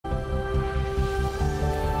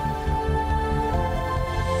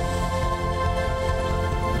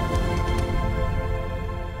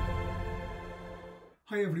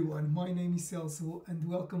Hi everyone, my name is Celso and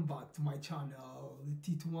welcome back to my channel.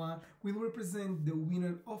 Titouan will represent the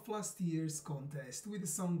winner of last year's contest with a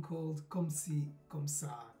song called Comme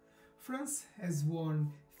ça. France has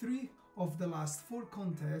won 3 of the last 4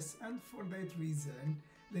 contests, and for that reason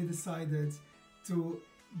they decided to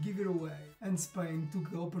give it away, and Spain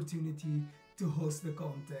took the opportunity to host the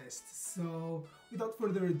contest. So without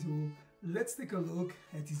further ado, let's take a look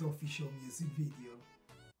at his official music video.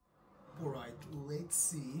 Alright, let's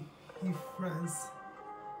see if France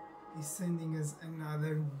is sending us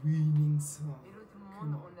another winning song.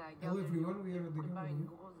 Come on. Hello everyone, we are at the gallery.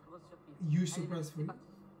 Huge surprise for you.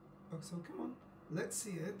 Oh, so come on, let's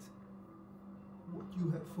see it. What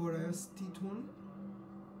you have for us, Titouan?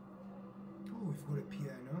 Oh, we've got a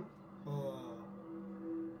piano. Oh.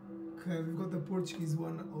 Okay, we've got the Portuguese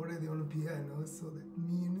one already on a piano, so that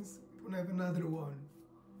means we don't have another one.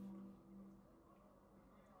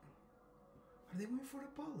 Are they going for the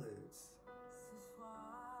ballads?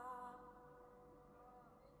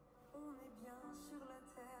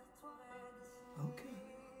 Okay.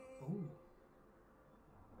 Oh.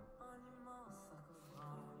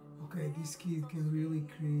 Okay, this kid can really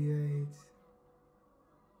create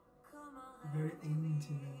a very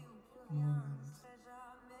intimate moment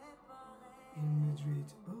in Madrid.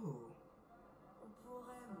 Oh.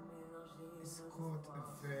 He's got a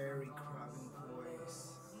very gravelly voice.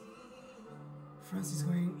 France is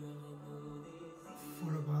going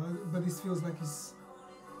for a ballad, but this feels like it's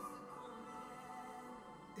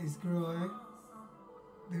growing.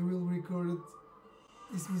 They will record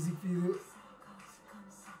this music video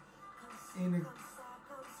in a...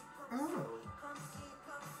 Oh!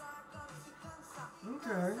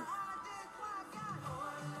 Okay.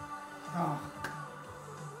 Ah.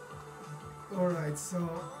 Alright,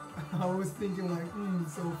 so I was thinking like,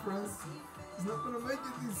 so France is not gonna make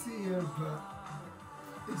it this year, but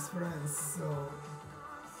it's France, so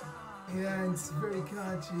yeah, it's very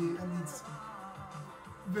catchy and it's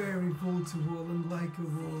very votable and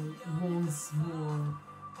likable once more.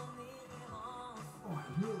 Oh, I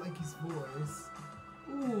really like his voice.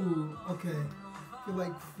 Ooh, okay. I feel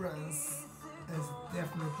like France is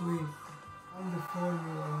definitely on the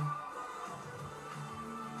formula.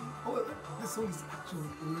 Oh, the song is actually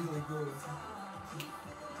really good.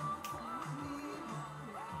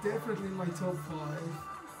 Definitely my top 5.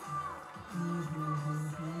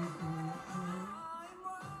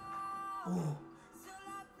 Oh,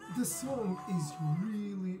 the song is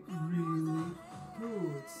really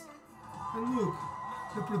good. And look,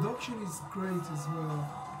 the production is great as well.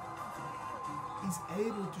 He's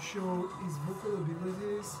able to show his vocal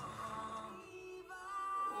abilities.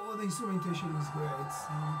 Oh, the instrumentation is great.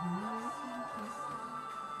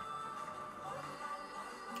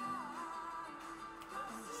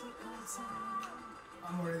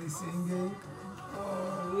 I'm already singing. Oh,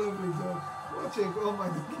 lovely dog. Watching all my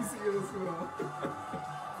doggies here as well.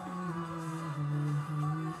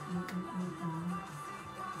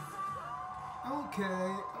 Okay,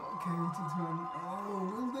 Titouan. Oh,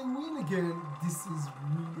 will they win again? This is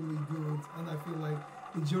really good, and I feel like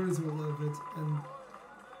the juries will love it, and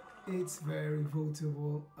it's very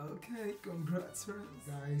votable. Okay, congrats, France.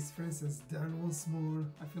 Guys, France has done once more.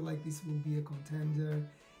 I feel like this will be a contender.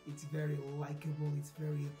 It's very likable, it's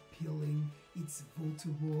very appealing, it's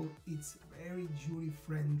votable, it's very jury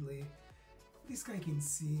friendly. This guy can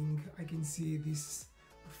sing. I can see this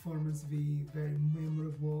performance be very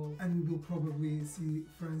memorable, and we will probably see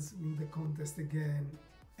France win the contest again.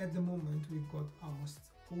 At the moment we've got almost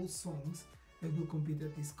all songs that will compete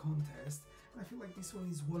at this contest, and I feel like this one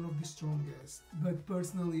is one of the strongest, but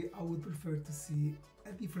personally I would prefer to see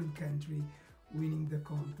a different country winning the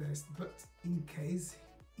contest. But in case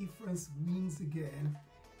if France wins again,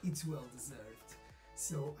 it's well deserved.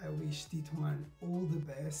 So I wish Titouan all the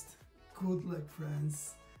best. Good luck,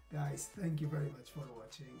 France. Guys, thank you very much for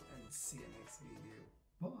watching and see you next video.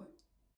 Bye.